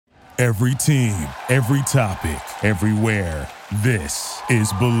Every team, every topic, everywhere. This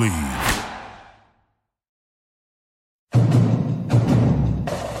is Believe.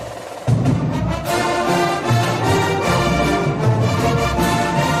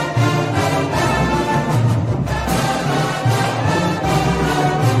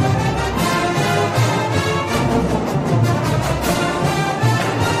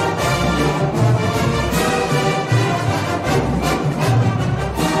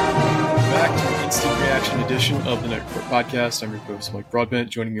 Of the Night Report podcast. I'm your co-host Mike Broadbent.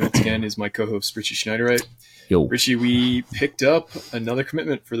 Joining me once again is my co-host Richie Schneiderite. Yo. Richie, we picked up another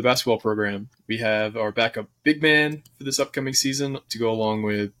commitment for the basketball program. We have our backup big man for this upcoming season to go along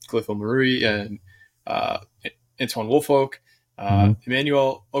with Cliff O'Marui and Antoine Woolfolk.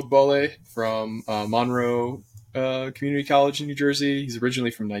 Emmanuel Ogbole from Monroe Community College in New Jersey. He's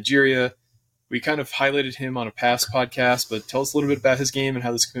originally from Nigeria. We kind of highlighted him on a past podcast, but tell us a little bit about his game and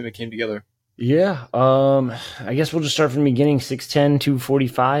how this commitment came together. Yeah, I guess we'll just start from the beginning. 6'10",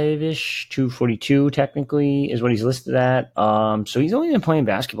 245-ish, 242 technically is what he's listed at. So he's only been playing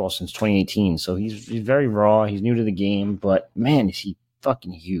basketball since 2018, so he's very raw. He's new to the game, but man, is he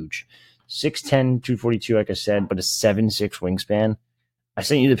fucking huge. 6'10", 242, like I said, but a 7'6" wingspan. I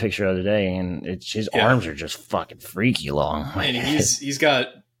sent you the picture the other day, and his arms are just fucking freaky long. And he's got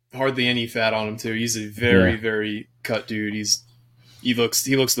hardly any fat on him too. He's a very cut dude. He looks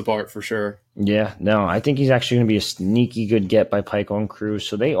the part for sure. Yeah, no, I think he's actually going to be a sneaky good get by Pike on Crew.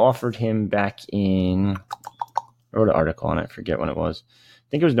 So they offered him back in, I wrote an article on it, I forget when it was. I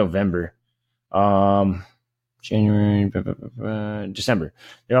think it was November. January, December.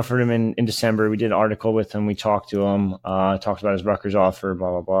 They offered him in December. We did an article with him. We talked to him, talked about his Rutgers offer, blah,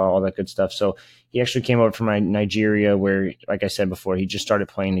 blah, blah, all that good stuff. So he actually came over from Nigeria where, like I said before, he just started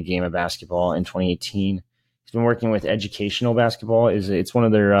playing the game of basketball in 2018. He's been working with Educational Basketball. It's one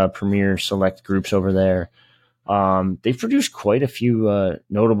of their premier select groups over there. They've produced quite a few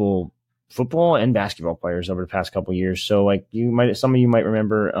notable football and basketball players over the past couple of years. So, like some of you might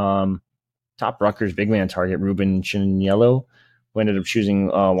remember top Rutgers big man target Ruben Chiniello, who ended up choosing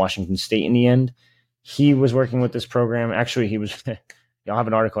Washington State in the end. He was working with this program. Actually, he was. I'll have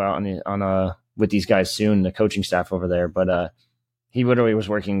an article out on with these guys soon, the coaching staff over there, but. He literally was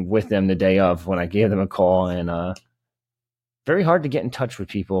working with them the day of when I gave them a call, and very hard to get in touch with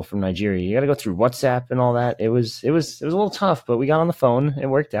people from Nigeria. You got to go through WhatsApp and all that. It was a little tough, but we got on the phone. It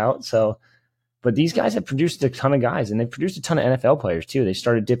worked out. So, but these guys have produced a ton of guys, and they've produced a ton of NFL players too. They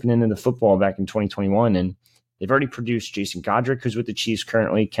started dipping into the football back in 2021, and they've already produced Jason Godric, who's with the Chiefs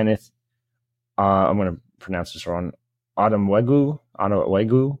currently. Kenneth, I'm going to pronounce this wrong. Adewegu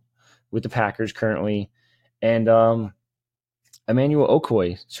with the Packers currently, and Emmanuel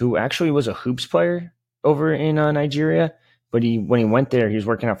Okoye, who actually was a hoops player over in Nigeria, but when he went there, he was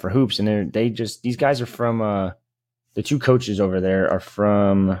working out for hoops, and these guys are from the two coaches over there are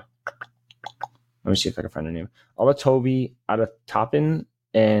from. Let me see if I can find their name. Olatobi Adatopin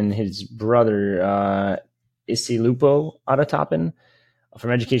and his brother Isilupo Adatopin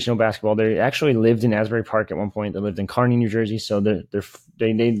from Educational Basketball. They actually lived in Asbury Park at one point. They lived in Kearney, New Jersey, so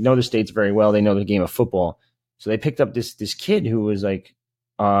they know the states very well. They know the game of football. So they picked up this kid who was like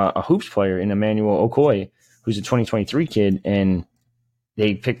a hoops player in Emmanuel Okoye, who's a 2023 kid, and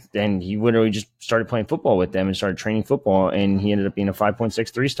he literally just started playing football with them and started training football, and he ended up being a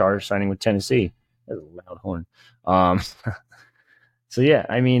 5.63 star signing with Tennessee. That's a loud horn. So yeah,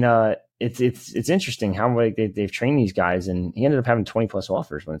 I mean, it's interesting how like they've trained these guys, and he ended up having 20 plus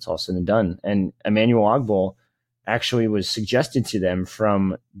offers when it's all said and done. And Emmanuel Ogbole actually was suggested to them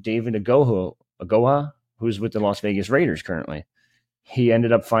from David Agoha, who's with the Las Vegas Raiders currently. He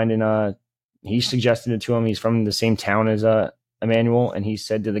ended up he suggested it to him. He's from the same town as Emmanuel, and he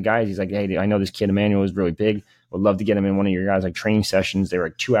said to the guys, he's like, hey, I know this kid Emmanuel is really big. Would love to get him in one of your guys' like training sessions. They were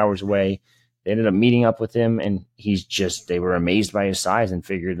like 2 hours away. They ended up meeting up with him, and they were amazed by his size and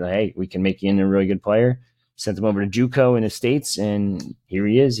figured, hey, we can make you into a really good player. Sent him over to JUCO in the States, and here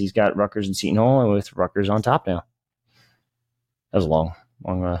he is. He's got Rutgers and Seton Hall with Rutgers on top now. That was a long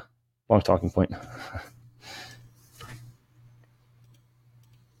talking point.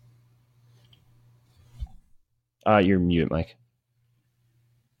 You're muted, Mike.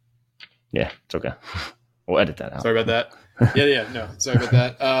 Yeah, it's okay. We'll edit that out. Sorry about that. No, sorry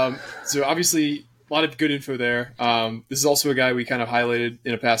about that. So obviously, a lot of good info there. This is also a guy we kind of highlighted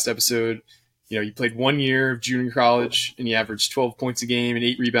in a past episode. You know, he played 1 year of junior college, and he averaged 12 points a game and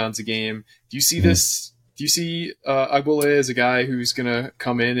 8 rebounds a game. Do you see this? Do you see Ogbole as a guy who's going to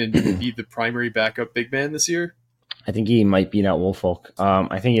come in and be the primary backup big man this year? I think he might beat out Woolfolk.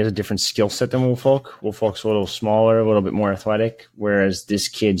 I think he has a different skill set than Woolfolk. Woolfolk's a little smaller, a little bit more athletic, whereas this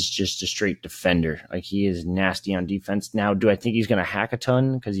kid's just a straight defender. Like, he is nasty on defense. Now, do I think he's going to hack a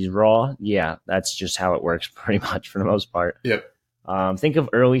ton because he's raw? Yeah, that's just how it works pretty much for the most part. Yep. Think of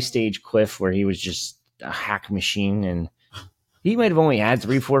early stage Cliff where he was just a hack machine, and he might have only had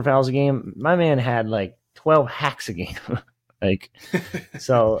 3-4 fouls a game. My man had like 12 hacks a game.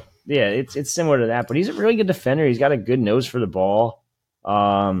 So yeah, it's similar to that, but he's a really good defender. He's got a good nose for the ball.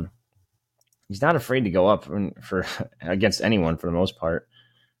 He's not afraid to go up for against anyone for the most part.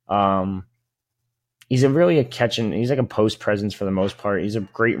 He's he's like a post presence for the most part. He's a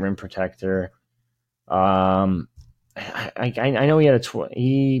great rim protector. I know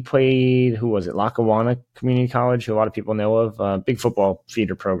he played, who was it, Lackawanna Community College, who a lot of people know of, big football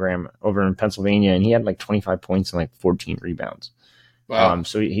feeder program over in Pennsylvania, and he had like 25 points and like 14 rebounds. Wow.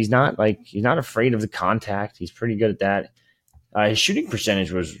 So he's not afraid of the contact. He's pretty good at that. His shooting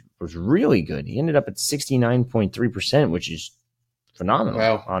percentage was really good. He ended up at 69.3%, which is phenomenal,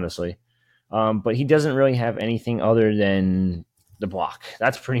 wow. honestly. But he doesn't really have anything other than the block.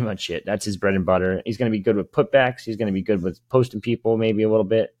 That's pretty much it. That's his bread and butter. He's going to be good with putbacks. He's going to be good with posting people, maybe a little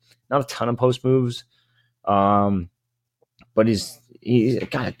bit. Not a ton of post moves, but he's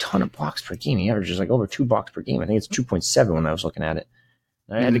got a ton of blocks per game. He averages like over 2 blocks per game. I think it's 2.7 when I was looking at it.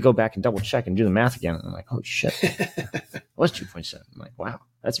 And I had to go back and double check and do the math again. I'm like, holy shit, it was 2.7. I'm like, wow,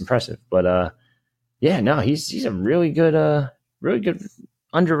 that's impressive. But yeah, no, he's a really good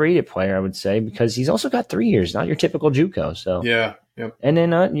underrated player, I would say, because he's also got 3 years, not your typical JUCO. So yeah, yep. And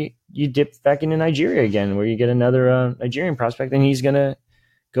then you dip back into Nigeria again, where you get another Nigerian prospect, and he's gonna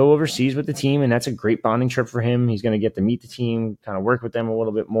go overseas with the team, and that's a great bonding trip for him. He's gonna get to meet the team, kind of work with them a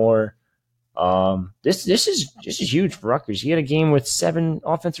little bit more. This is huge for Rutgers. He had a game with 7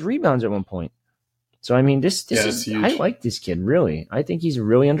 offensive rebounds at one point. So I mean, this is huge. I like this kid, really. I think he's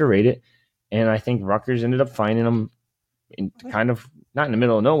really underrated, and I think Rutgers ended up finding him in kind of not in the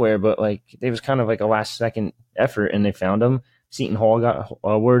middle of nowhere, but like it was kind of like a last second effort, and they found him. Seton Hall got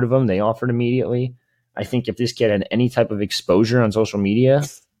a word of him. They offered immediately. I think if this kid had any type of exposure on social media,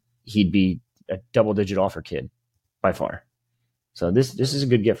 he'd be a double-digit offer kid by far. So this is a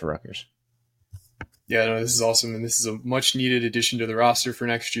good get for Rutgers. Yeah, no, this is awesome, and this is a much-needed addition to the roster for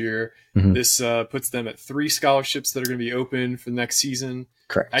next year. Mm-hmm. This puts them at 3 scholarships that are going to be open for the next season.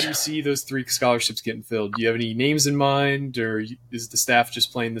 Correct. How do you see those 3 scholarships getting filled? Do you have any names in mind, or is the staff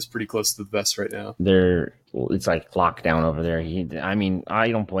just playing this pretty close to the vest right now? It's like lockdown over there. I mean,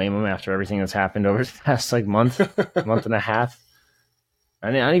 I don't blame him after everything that's happened over the past like month and a half.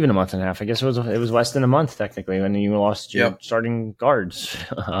 I mean, not even a month and a half. I guess it was less than a month technically when you lost your starting guards.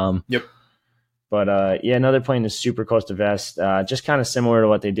 Yep. But yeah, no, they're playing this super close to vest. Just kind of similar to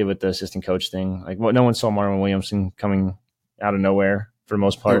what they did with the assistant coach thing. Like, no one saw Marvin Williamson coming out of nowhere for the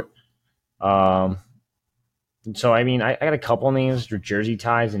most part. So I mean, I got a couple names for Jersey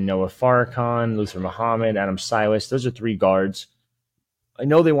ties, and Noah Farrakhan, Luther Muhammad, Adam Silas. Those are 3 guards. I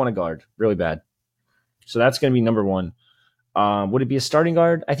know they want a guard really bad, so that's going to be number 1. Would it be a starting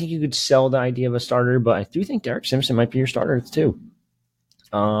guard? I think you could sell the idea of a starter, but I do think Derek Simpson might be your starter too.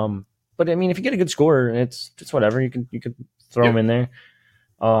 But I mean, if you get a good scorer, it's whatever. You could throw him in there.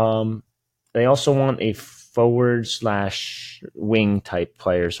 They also want a forward/wing type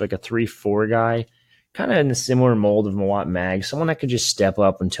player, so like a 3-4 guy, kind of in the similar mold of Mawat Mag, someone that could just step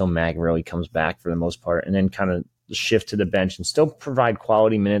up until Mag really comes back for the most part, and then kind of shift to the bench and still provide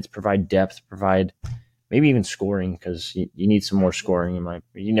quality minutes, provide depth, provide maybe even scoring, because you need some more scoring.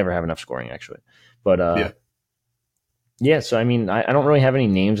 You never have enough scoring actually, but yeah, so I mean, I don't really have any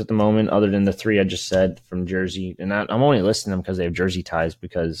names at the moment other than the 3 I just said from Jersey, and I'm only listing them because they have Jersey ties,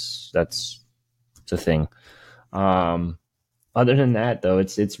 because it's a thing. Other than that, though,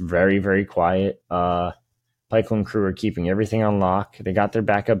 it's very, very quiet. Michael and crew are keeping everything on lock. They got their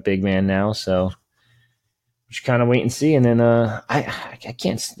backup big man now, so just kind of wait and see. And then I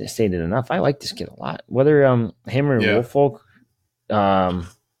can't say it enough. I like this kid a lot. Whether him or Woolfolk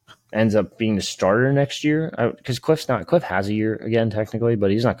ends up being the starter next year, because Cliff has a year again technically,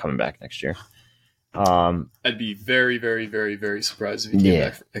 but he's not coming back next year. I'd be very, very, very, very surprised if he came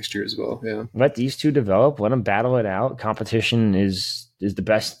back next year as well. Yeah, let these 2 develop. Let them battle it out. Competition is the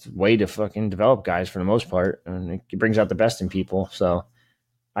best way to fucking develop guys for the most part, and it brings out the best in people. So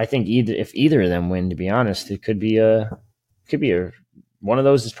I think if either of them win, to be honest, it could be one of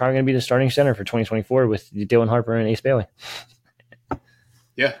those is probably going to be the starting center for 2024 with Dylan Harper and Ace Bailey.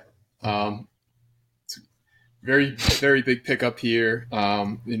 Yeah. It's a very, very big pickup here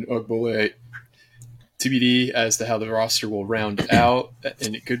in Ogbole. TBD as to how the roster will round out,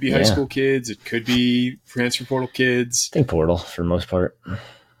 and it could be high school kids, it could be transfer portal kids. I think portal for the most part.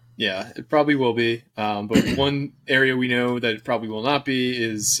 Yeah, it probably will be. But one area we know that it probably will not be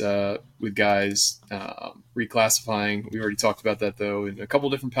is with guys reclassifying. We already talked about that, though, in a couple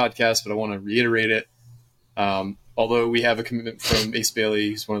different podcasts, but I want to reiterate it. Although we have a commitment from Ace Bailey,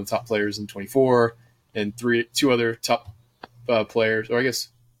 who's one of the top players in 24, and two other top players, or I guess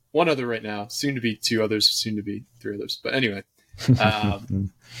one other right now, soon to be two others, soon to be three others. But anyway,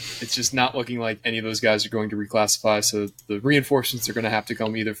 it's just not looking like any of those guys are going to reclassify. So the reinforcements are going to have to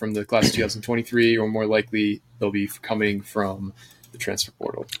come either from the class of 2023 or more likely they'll be coming from the transfer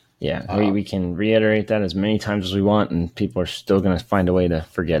portal. Yeah, we can reiterate that as many times as we want, and people are still going to find a way to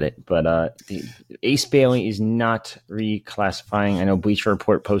forget it. But the Ace Bailey is not reclassifying. I know Bleacher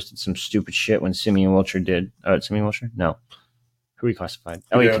Report posted some stupid shit when Simeon Wilcher did. Simeon Wilcher? No. Who reclassified?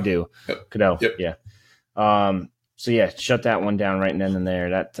 Oh, yeah, Cadeau. Cadeau, yep. Yeah. So, yeah, shut that one down right then and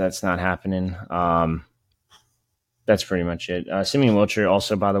there. That's not happening. That's pretty much it. Simeon Wilcher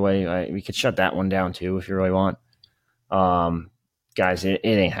also, by the way, we could shut that one down too if you really want. Guys, it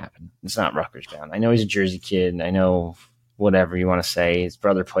ain't happening. It's not Rutgers bound. I know he's a Jersey kid. I know whatever you want to say. His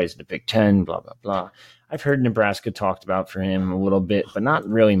brother plays in the Big Ten, blah, blah, blah. I've heard Nebraska talked about for him a little bit, but not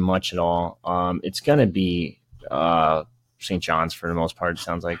really much at all. It's going to be St. John's for the most part, it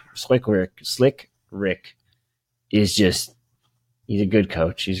sounds like. Slick Rick is just – he's a good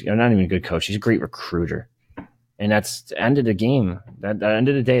coach. He's not even a good coach. He's a great recruiter. And that's the end of the game. At the end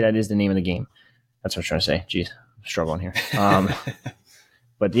of the day, that is the name of the game. That's what I'm trying to say. Jeez. Struggling here.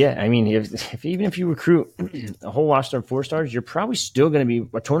 But yeah, I mean, if even if you recruit a whole roster of 4-stars, you're probably still going to be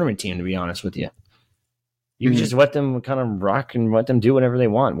a tournament team, to be honest with you. You can just let them kind of rock and let them do whatever they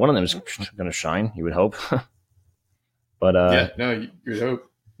want. One of them is going to shine, you would hope. But you would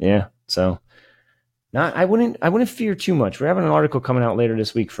hope. Yeah, so I wouldn't fear too much. We're having an article coming out later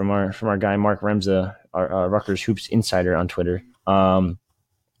this week from our guy Mark Remza, our Rutgers Hoops insider on Twitter.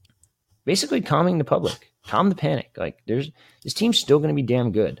 Basically calming the public. Calm the panic. Like this team's still going to be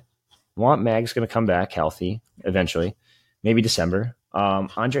damn good. Want Mag's going to come back healthy eventually, maybe December.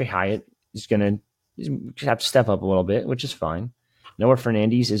 Andre Hyatt is going to have to step up a little bit, which is fine. Noah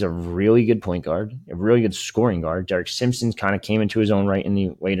Fernandez is a really good point guard, a really good scoring guard. Derek Simpson kind of came into his own right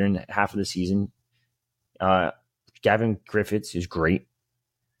later in the half of the season. Gavin Griffiths is great.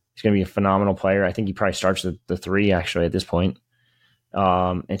 He's going to be a phenomenal player. I think he probably starts the 3 actually at this point.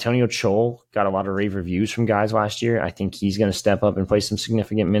 Antonio Chol got a lot of rave reviews from guys last year. I think he's going to step up and play some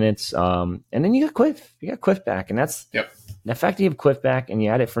significant minutes. And then you got Quiff. You got Quiff back, and that's the fact that you have Quiff back and you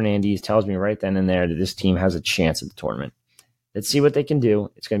added Fernandez tells me right then and there that this team has a chance at the tournament. Let's see what they can do.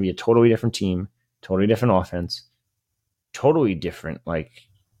 It's going to be a totally different team, totally different offense, totally different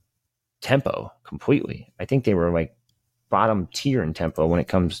tempo completely. I think they were bottom tier in tempo when it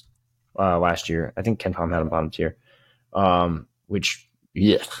comes last year. I think Ken Palm had a bottom tier. Which,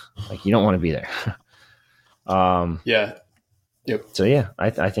 you don't want to be there. Yeah. Yep. So, yeah,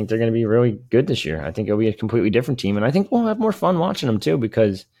 I think they're going to be really good this year. I think it'll be a completely different team. And I think we'll have more fun watching them, too,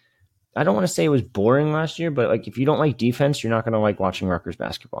 because I don't want to say it was boring last year, but, if you don't like defense, you're not going to like watching Rutgers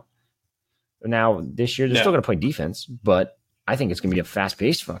basketball. Now, this year, they're still going to play defense, but I think it's going to be a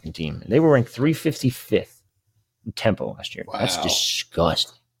fast-paced fucking team. They were ranked 355th in tempo last year. Wow. That's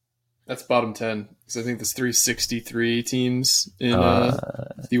disgusting. That's bottom 10. Because I think there's 363 teams in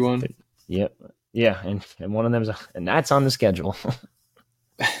D1. Yep. Yeah, and one of them and that's on the schedule.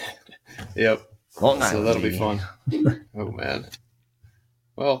 Yep. Well, so that'll be fun. Oh, man.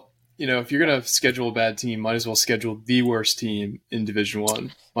 Well, if you're going to schedule a bad team, might as well schedule the worst team in Division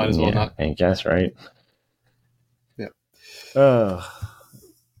One. Might as well not. I guess, right? Yep.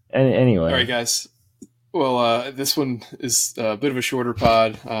 Anyway. All right, guys. Well, this one is a bit of a shorter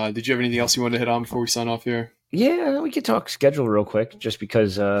pod. Did you have anything else you wanted to hit on before we sign off here? Yeah, we could talk schedule real quick, just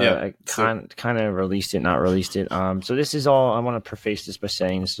because I kind of released it, not released it. So this is all, I want to preface this by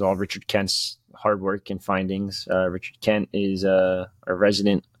saying this is all Richard Kent's hard work and findings. Richard Kent is a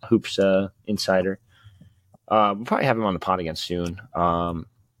resident hoops insider. We'll probably have him on the pod again soon.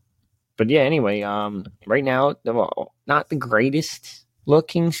 But yeah, anyway, right now, not the greatest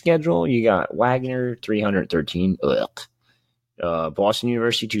looking schedule. You got Wagner 313. Boston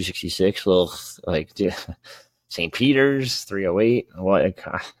University 266. St. Peter's 308.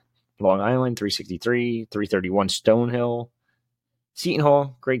 Long Island 363. 331 Stonehill. Seton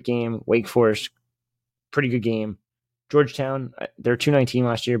Hall, great game. Wake Forest, pretty good game. Georgetown, they're 219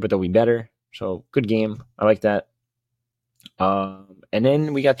 last year, but they'll be better. So good game. I like that. And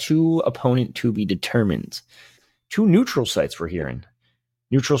then we got 2 opponent to be determined. 2 neutral sites we're hearing.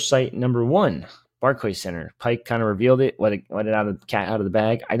 Neutral site number 1, Barclays Center. Pike kind of revealed it, let it out of the cat out of the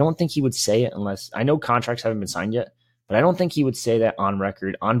bag. I don't think he would say it unless I know contracts haven't been signed yet, but I don't think he would say that on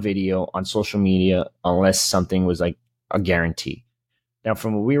record, on video, on social media, unless something was like a guarantee. Now,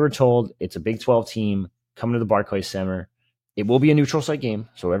 from what we were told, it's a Big 12 team coming to the Barclays Center. It will be a neutral site game,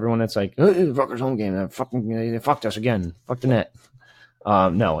 so everyone that's like, Rutgers home game, they fucked us again, fuck the net.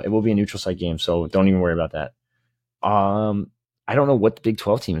 No, it will be a neutral site game, so don't even worry about that. I don't know what the Big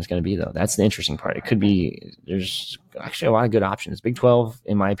 12 team is going to be, though. That's the interesting part. It could be, there's actually a lot of good options. Big 12,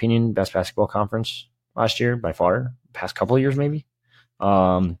 in my opinion, best basketball conference last year by far, past couple of years maybe.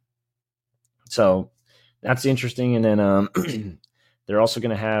 So that's interesting. And then they're also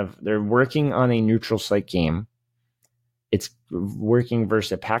going to they're working on a neutral site game. It's working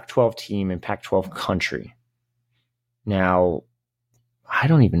versus a Pac-12 team in Pac-12 country. Now, I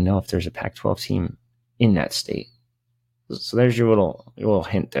don't even know if there's a Pac-12 team in that state. So there's your little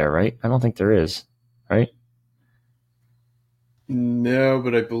hint there, right? I don't think there is, right? No,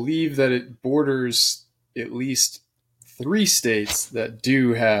 but I believe that it borders at least 3 states that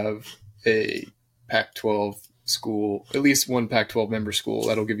do have a Pac-12 school, at least one Pac-12 member school.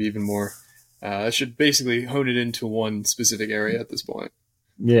 That'll give you even more. I should basically hone it into one specific area at this point.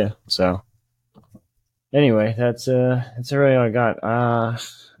 Yeah. So anyway, that's really all I got. I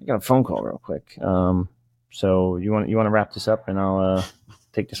got a phone call real quick. So you want to wrap this up, and I'll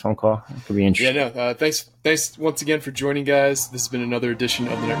take this phone call. It could be interesting. Yeah. No. Thanks once again for joining, guys. This has been another edition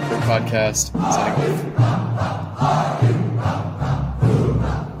of the Network Podcast. Signing off.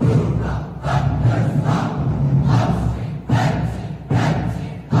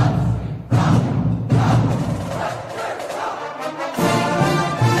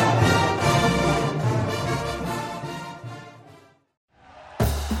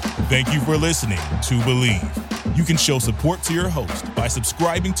 Thank you for listening to Believe. You can show support to your host by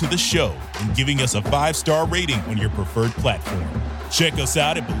subscribing to the show and giving us a 5-star rating on your preferred platform. Check us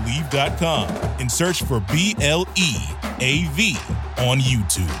out at Believe.com and search for BLEAV on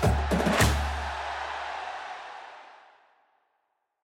YouTube.